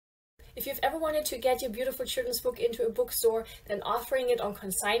If you've ever wanted to get your beautiful children's book into a bookstore, then offering it on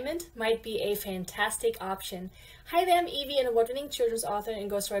consignment might be a fantastic option. Hi there, I'm Eevi, an award-winning children's author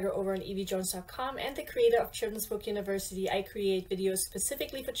and ghostwriter over on eevijones.com and the creator of Children's Book University. I create videos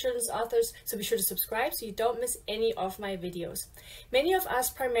specifically for children's authors, so be sure to subscribe so you don't miss any of my videos. Many of us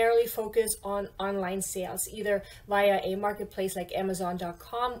primarily focus on online sales, either via a marketplace like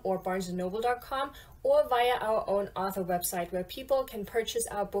Amazon.com or BarnesandNoble.com, or via our own author website where people can purchase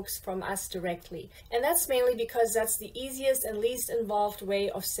our books from us directly. And that's mainly because that's the easiest and least involved way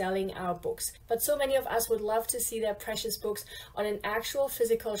of selling our books. But so many of us would love to see their precious books on an actual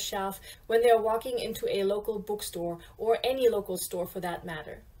physical shelf when they're walking into a local bookstore, or any local store for that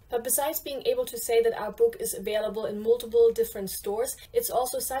matter. But besides being able to say that our book is available in multiple different stores, it's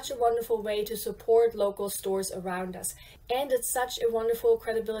also such a wonderful way to support local stores around us. And it's such a wonderful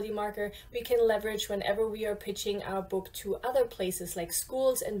credibility marker we can leverage whenever we are pitching our book to other places like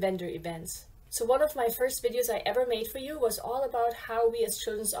schools and vendor events. So one of my first videos I ever made for you was all about how we as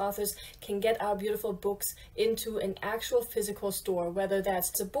children's authors can get our beautiful books into an actual physical store, whether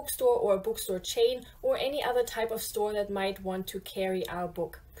that's a bookstore or a bookstore chain or any other type of store that might want to carry our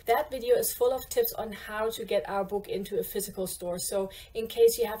book. That video is full of tips on how to get our book into a physical store. So in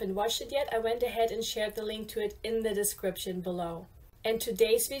case you haven't watched it yet, I went ahead and shared the link to it in the description below. And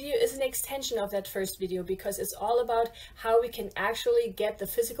today's video is an extension of that first video because it's all about how we can actually get the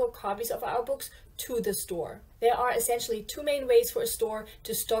physical copies of our books to the store. There are essentially two main ways for a store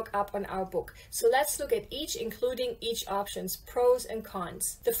to stock up on our book. So let's look at each, including each option's pros and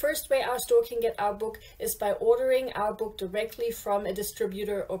cons. The first way our store can get our book is by ordering our book directly from a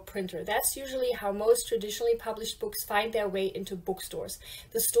distributor or printer. That's usually how most traditionally published books find their way into bookstores.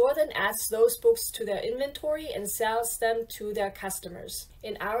 The store then adds those books to their inventory and sells them to their customers.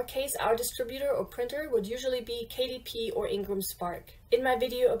 In our case, our distributor or printer would usually be KDP or Ingram Spark. In my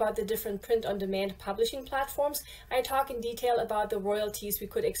video about the different print-on-demand publishing platforms, I talk in detail about the royalties we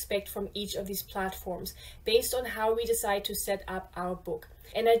could expect from each of these platforms, based on how we decide to set up our book.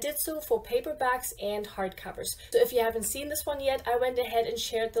 And I did so for paperbacks and hardcovers. So if you haven't seen this one yet, I went ahead and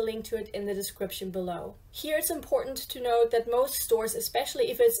shared the link to it in the description below. Here it's important to note that most stores,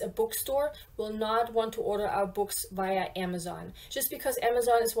 especially if it's a bookstore, will not want to order our books via Amazon, just because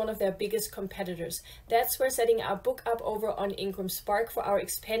Amazon is one of their biggest competitors. That's where setting our book up over on Ingram Spark for our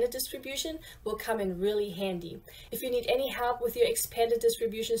expanded distribution will come in really handy. If you need any help with your expanded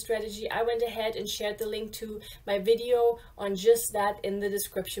distribution strategy, I went ahead and shared the link to my video on just that in the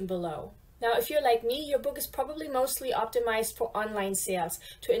description below. Now, if you're like me, your book is probably mostly optimized for online sales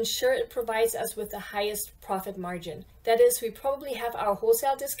to ensure it provides us with the highest profit margin. That is, we probably have our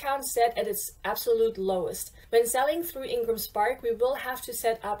wholesale discount set at its absolute lowest. When selling through Ingram Spark, we will have to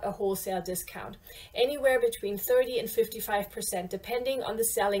set up a wholesale discount, anywhere between 30 and 55%, depending on the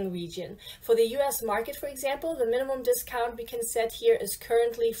selling region. For the US market, for example, the minimum discount we can set here is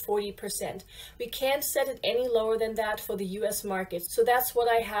currently 40%. We can't set it any lower than that for the US market, so that's what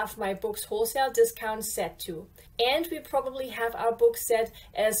I have my book's wholesale discount set to. And we probably have our book set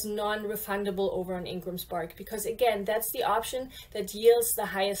as non-refundable over on Ingram Spark, because again, that's the option that yields the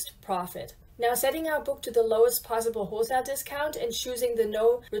highest profit. Now, setting our book to the lowest possible wholesale discount and choosing the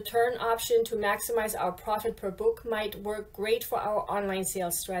no return option to maximize our profit per book might work great for our online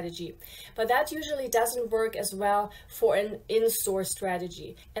sales strategy. But that usually doesn't work as well for an in-store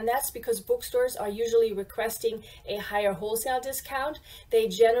strategy. And that's because bookstores are usually requesting a higher wholesale discount. They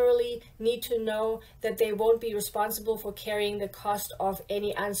generally need to know that they won't be responsible for carrying the cost of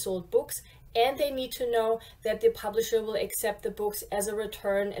any unsold books, and they need to know that the publisher will accept the books as a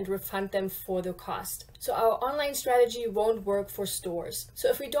return and refund them for the cost. So our online strategy won't work for stores. So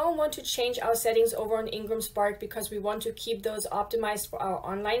if we don't want to change our settings over on Ingram Spark because we want to keep those optimized for our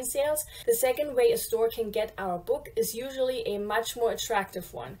online sales, the second way a store can get our book is usually a much more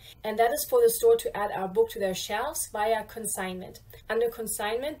attractive one. And that is for the store to add our book to their shelves via consignment. Under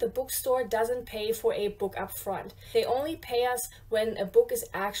consignment, the bookstore doesn't pay for a book up front. They only pay us when a book is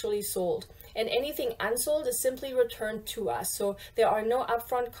actually sold. And anything unsold is simply returned to us. So there are no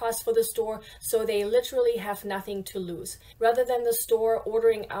upfront costs for the store, so they literally have nothing to lose. Rather than the store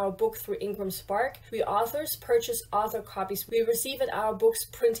ordering our book through Ingram Spark, we authors purchase author copies we receive at our book's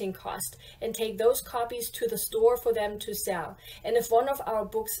printing cost and take those copies to the store for them to sell. And if one of our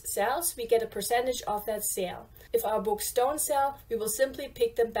books sells, we get a percentage of that sale. If our books don't sell, we will simply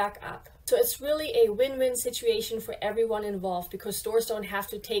pick them back up. So it's really a win-win situation for everyone involved, because stores don't have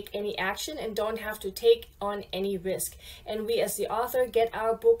to take any action and don't have to take on any risk. And we as the author get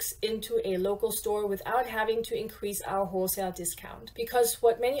our books into a local store without having to increase our wholesale discount. Because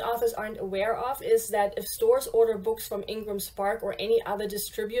what many authors aren't aware of is that if stores order books from Ingram Spark or any other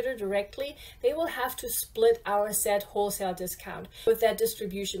distributor directly, they will have to split our set wholesale discount with that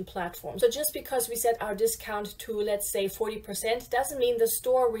distribution platform. So just because we set our discount to, let's say, 40% doesn't mean the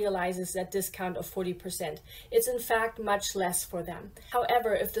store realizes that discount of 40%. It's in fact much less for them.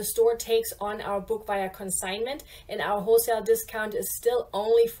 However, if the store takes on our book via consignment and our wholesale discount is still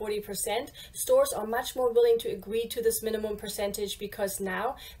only 40%, stores are much more willing to agree to this minimum percentage, because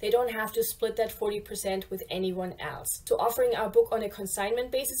now they don't have to split that 40% with anyone else. So offering our book on a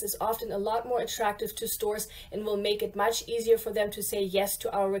consignment basis is often a lot more attractive to stores and will make it much easier for them to say yes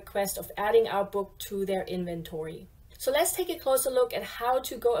to our request of adding our book to their inventory. So let's take a closer look at how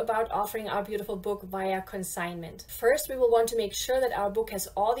to go about offering our beautiful book via consignment. First, we will want to make sure that our book has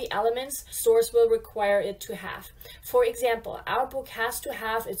all the elements stores will require it to have. For example, our book has to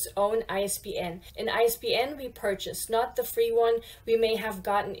have its own ISBN. An ISBN we purchase, not the free one we may have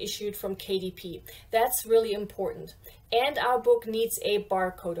gotten issued from KDP. That's really important. And our book needs a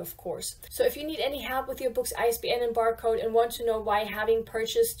barcode, of course. So if you need any help with your book's ISBN and barcode and want to know why having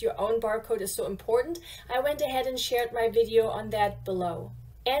purchased your own barcode is so important, I went ahead and shared my video on that below.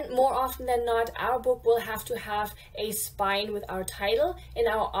 And more often than not, our book will have to have a spine with our title and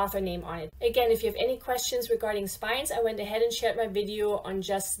our author name on it. Again, if you have any questions regarding spines, I went ahead and shared my video on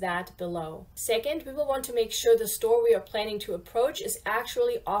just that below. Second, we will want to make sure the store we are planning to approach is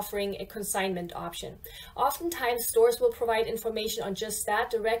actually offering a consignment option. Oftentimes, stores will provide information on just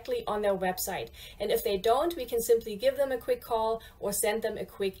that directly on their website. And if they don't, we can simply give them a quick call or send them a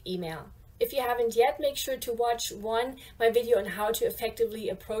quick email. If you haven't yet, make sure to watch 1, my video on how to effectively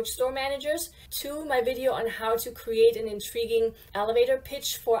approach store managers, 2, my video on how to create an intriguing elevator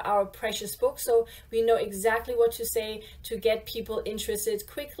pitch for our precious book so we know exactly what to say to get people interested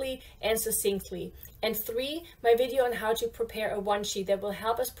quickly and succinctly. And 3, my video on how to prepare a one-sheet that will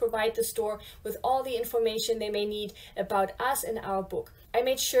help us provide the store with all the information they may need about us and our book. I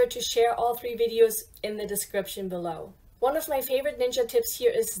made sure to share all 3 videos in the description below. One of my favorite ninja tips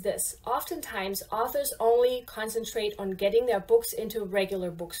here is this. Oftentimes, authors only concentrate on getting their books into regular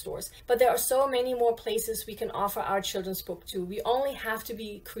bookstores, but there are so many more places we can offer our children's book to. We only have to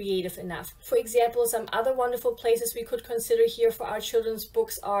be creative enough. For example, some other wonderful places we could consider here for our children's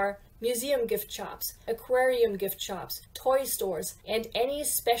books are museum gift shops, aquarium gift shops, toy stores, and any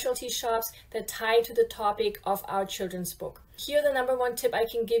specialty shops that tie to the topic of our children's book. Here, the #1 tip I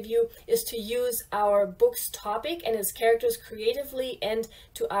can give you is to use our book's topic and its characters creatively and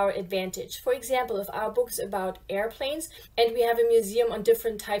to our advantage. For example, if our book is about airplanes and we have a museum on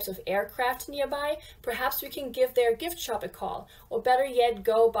different types of aircraft nearby, perhaps we can give their gift shop a call, or better yet,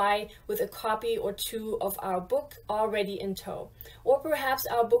 go by with a copy or 2 of our book already in tow. Or perhaps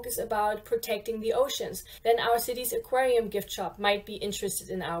our book is about protecting the oceans. Then our city's aquarium gift shop might be interested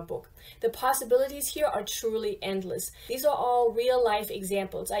in our book. The possibilities here are truly endless. These are all real-life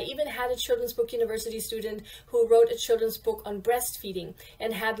examples. I even had a children's book university student who wrote a children's book on breastfeeding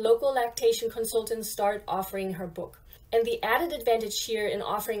and had local lactation consultants start offering her book. And the added advantage here in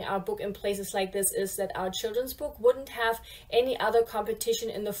offering our book in places like this is that our children's book wouldn't have any other competition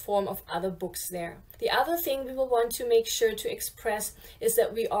in the form of other books there. The other thing we will want to make sure to express is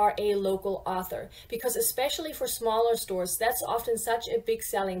that we are a local author, because especially for smaller stores, that's often such a big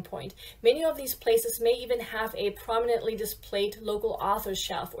selling point. Many of these places may even have a prominently displayed local author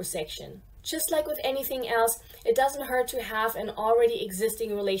shelf or section. Just like with anything else, it doesn't hurt to have an already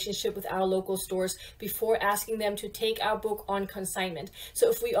existing relationship with our local stores before asking them to take our book on consignment. So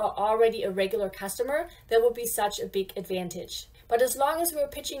if we are already a regular customer, that would be such a big advantage. But as long as we're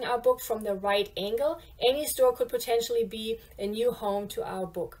pitching our book from the right angle, any store could potentially be a new home to our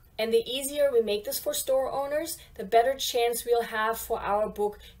book. And the easier we make this for store owners, the better chance we'll have for our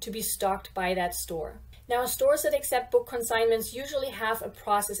book to be stocked by that store. Now, stores that accept book consignments usually have a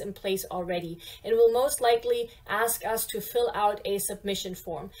process in place already and will most likely ask us to fill out a submission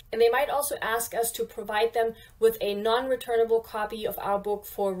form. And they might also ask us to provide them with a non-returnable copy of our book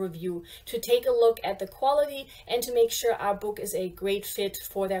for review, to take a look at the quality and to make sure our book is a great fit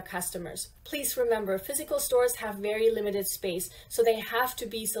for their customers. Please remember, physical stores have very limited space, so they have to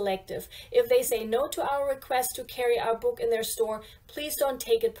be selective. If they say no to our request to carry our book in their store, please don't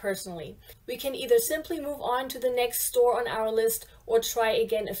take it personally. We can either simply move on to the next store on our list, or try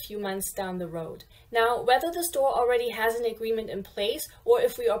again a few months down the road. Now, whether the store already has an agreement in place or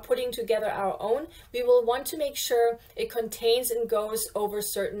if we are putting together our own, we will want to make sure it contains and goes over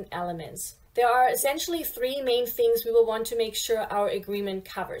certain elements. There are essentially three main things we will want to make sure our agreement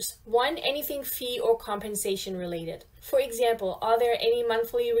covers. One, anything fee or compensation related. For example, are there any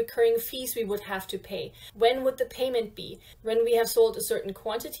monthly recurring fees we would have to pay? When would the payment be? When we have sold a certain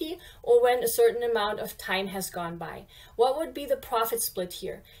quantity or when a certain amount of time has gone by? What would be the profit split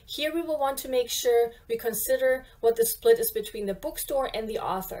here? Here we will want to make sure we consider what the split is between the bookstore and the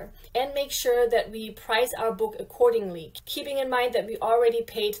author and make sure that we price our book accordingly, keeping in mind that we already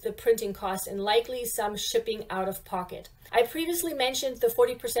paid the printing cost and likely some shipping out of pocket. I previously mentioned the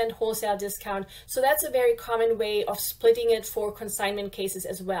 40% wholesale discount, so that's a very common way of splitting it for consignment cases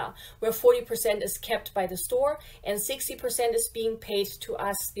as well, where 40% is kept by the store and 60% is being paid to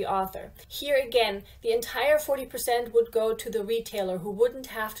us, the author. Here again, the entire 40% would go to the retailer who wouldn't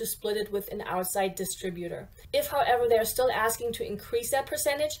have to split it with an outside distributor. If, however, they're still asking to increase that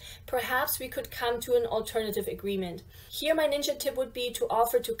percentage, perhaps we could come to an alternative agreement. Here my ninja tip would be to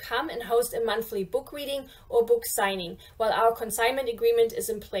offer to come and host a monthly book reading or book signing while our consignment agreement is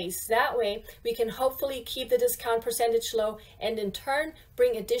in place. That way, we can hopefully keep the discount percentage low and in turn,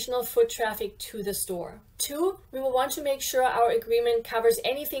 bring additional foot traffic to the store. 2, we will want to make sure our agreement covers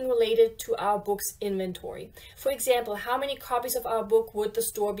anything related to our book's inventory. For example, how many copies of our book would the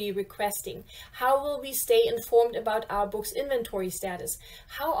store be requesting? How will we stay informed about our book's inventory status?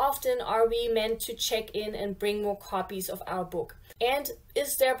 How often are we meant to check in and bring more copies of our book? And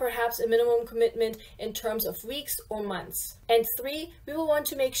is there perhaps a minimum commitment in terms of weeks or months? And 3, we will want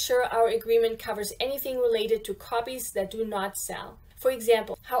to make sure our agreement covers anything related to copies that do not sell. For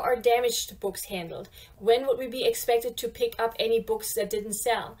example, how are damaged books handled? When would we be expected to pick up any books that didn't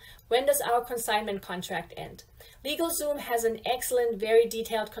sell? When does our consignment contract end? LegalZoom has an excellent, very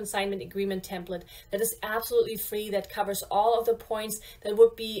detailed consignment agreement template that is absolutely free, that covers all of the points that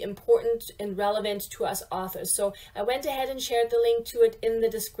would be important and relevant to us authors. So I went ahead and shared the link to it in the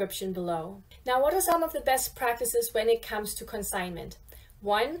description below. Now, what are some of the best practices when it comes to consignment?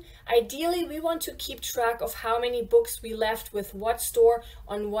 1, ideally we want to keep track of how many books we left with what store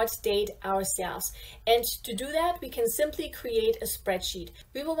on what date ourselves. And to do that, we can simply create a spreadsheet.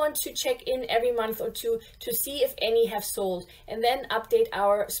 We will want to check in every month or two to see if any have sold and then update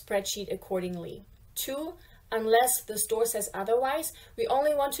our spreadsheet accordingly. 2, unless the store says otherwise, we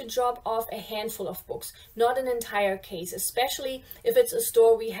only want to drop off a handful of books, not an entire case, especially if it's a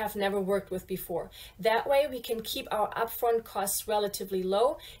store we have never worked with before. That way we can keep our upfront costs relatively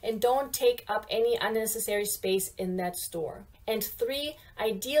low and don't take up any unnecessary space in that store. And 3,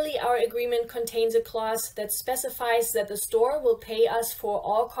 ideally our agreement contains a clause that specifies that the store will pay us for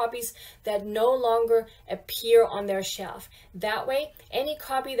all copies that no longer appear on their shelf. That way, any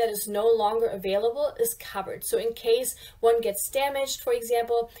copy that is no longer available is covered. So in case one gets damaged, for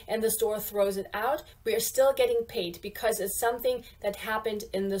example, and the store throws it out, we are still getting paid because it's something that happened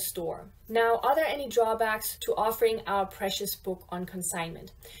in the store. Now, are there any drawbacks to offering our precious book on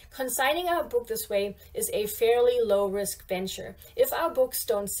consignment? Consigning our book this way is a fairly low-risk venture. If our books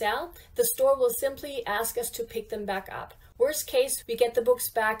don't sell, the store will simply ask us to pick them back up. Worst case, we get the books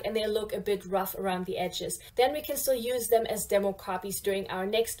back and they look a bit rough around the edges. Then we can still use them as demo copies during our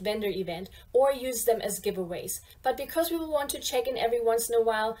next vendor event or use them as giveaways. But because we will want to check in every once in a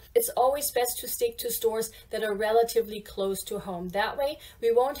while, it's always best to stick to stores that are relatively close to home. That way,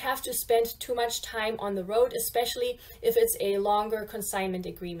 we won't have to spend too much time on the road, especially if it's a longer consignment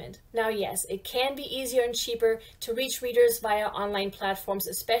agreement. Now, yes, it can be easier and cheaper to reach readers via online platforms,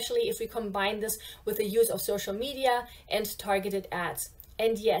 especially if we combine this with the use of social media and targeted ads.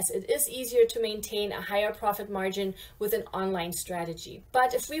 And yes, it is easier to maintain a higher profit margin with an online strategy.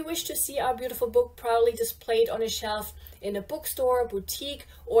 But if we wish to see our beautiful book proudly displayed on a shelf in a bookstore, boutique,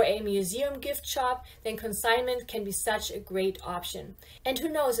 or a museum gift shop, then consignment can be such a great option. And who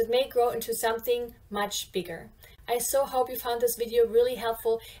knows, it may grow into something much bigger. I so hope you found this video really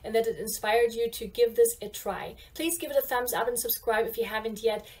helpful and that it inspired you to give this a try. Please give it a thumbs up and subscribe if you haven't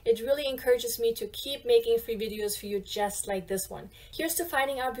yet. It really encourages me to keep making free videos for you just like this one. Here's to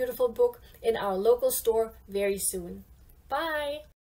finding our beautiful book in our local store very soon. Bye!